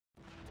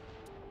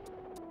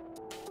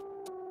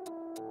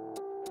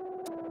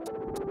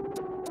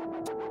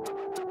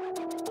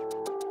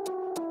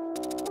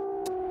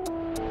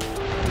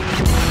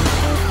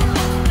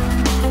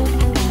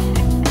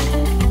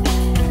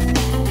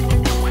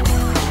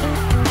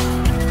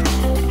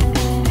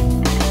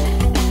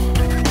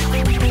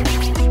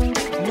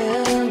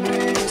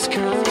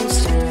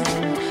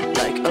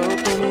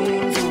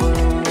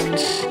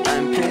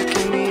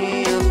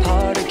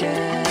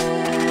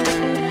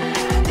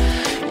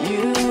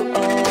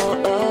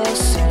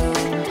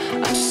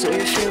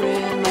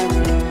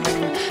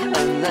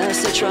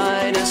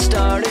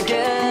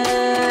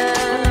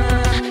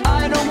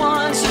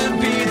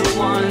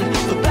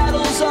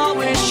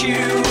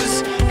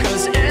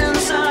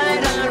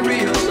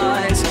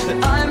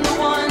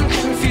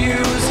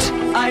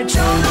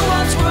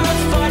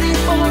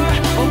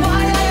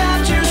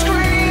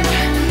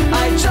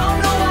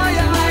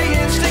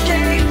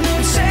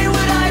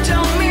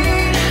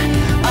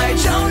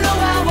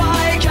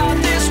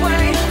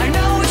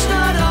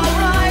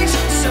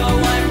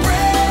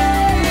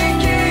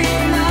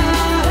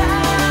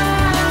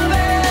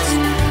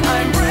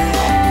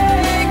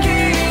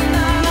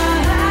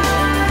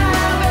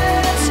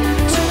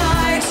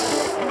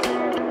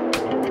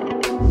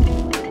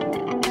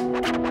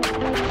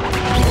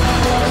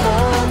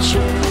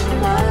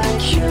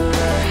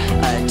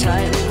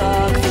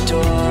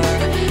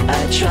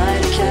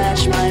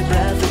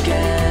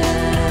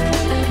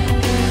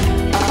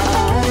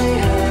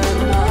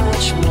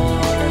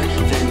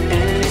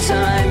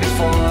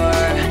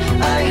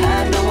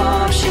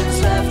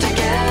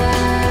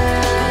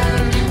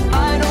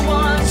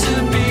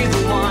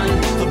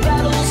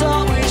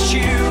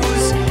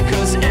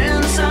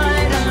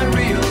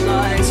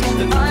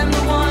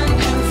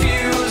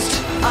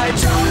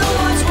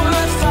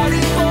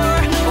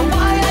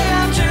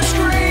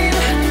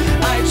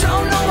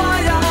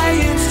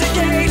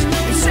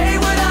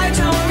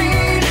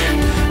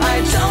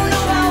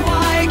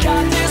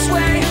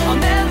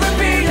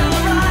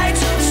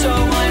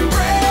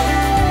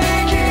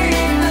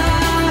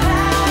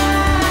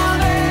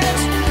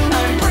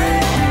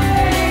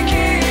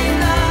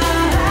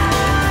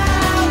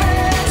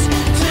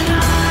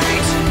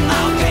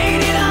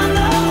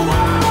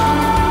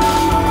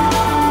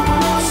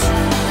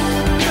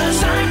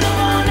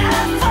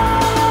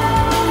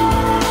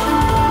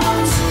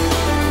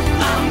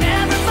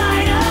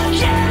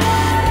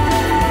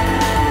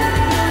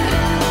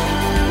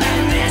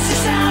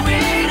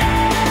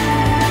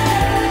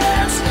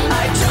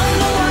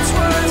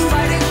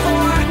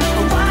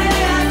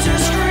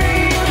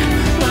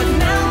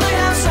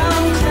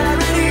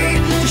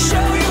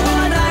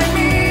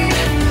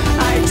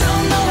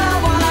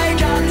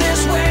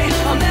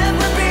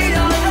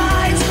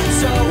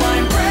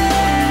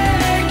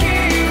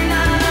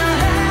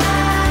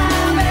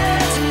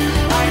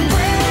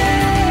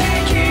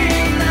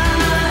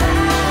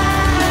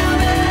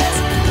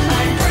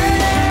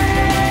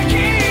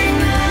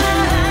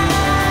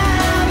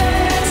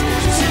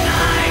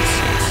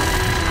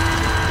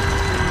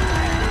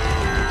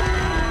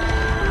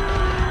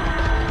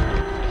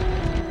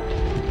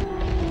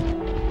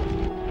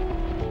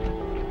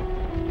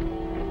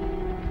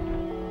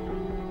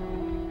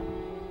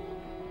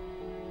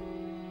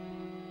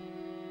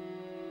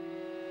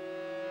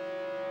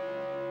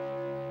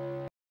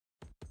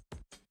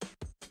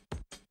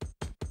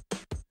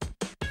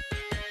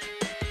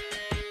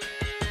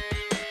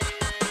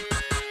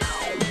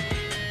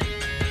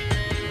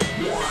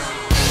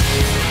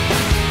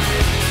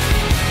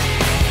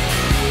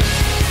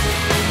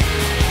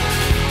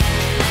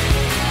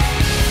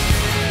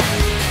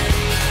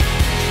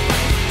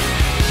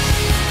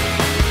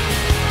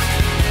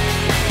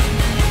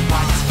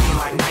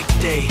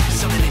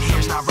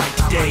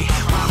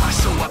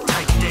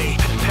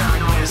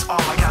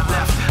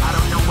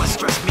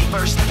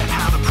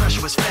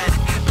flesh was fed.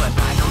 But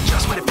I know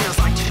just what it feels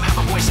like to have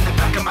a voice in the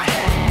back of my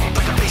head,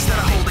 like a face that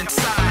I hold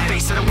inside,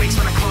 face that awakes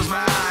when I close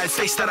my eyes,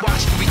 face that I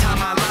watch every time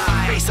I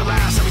lie, face that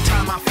laughs every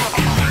time I fall.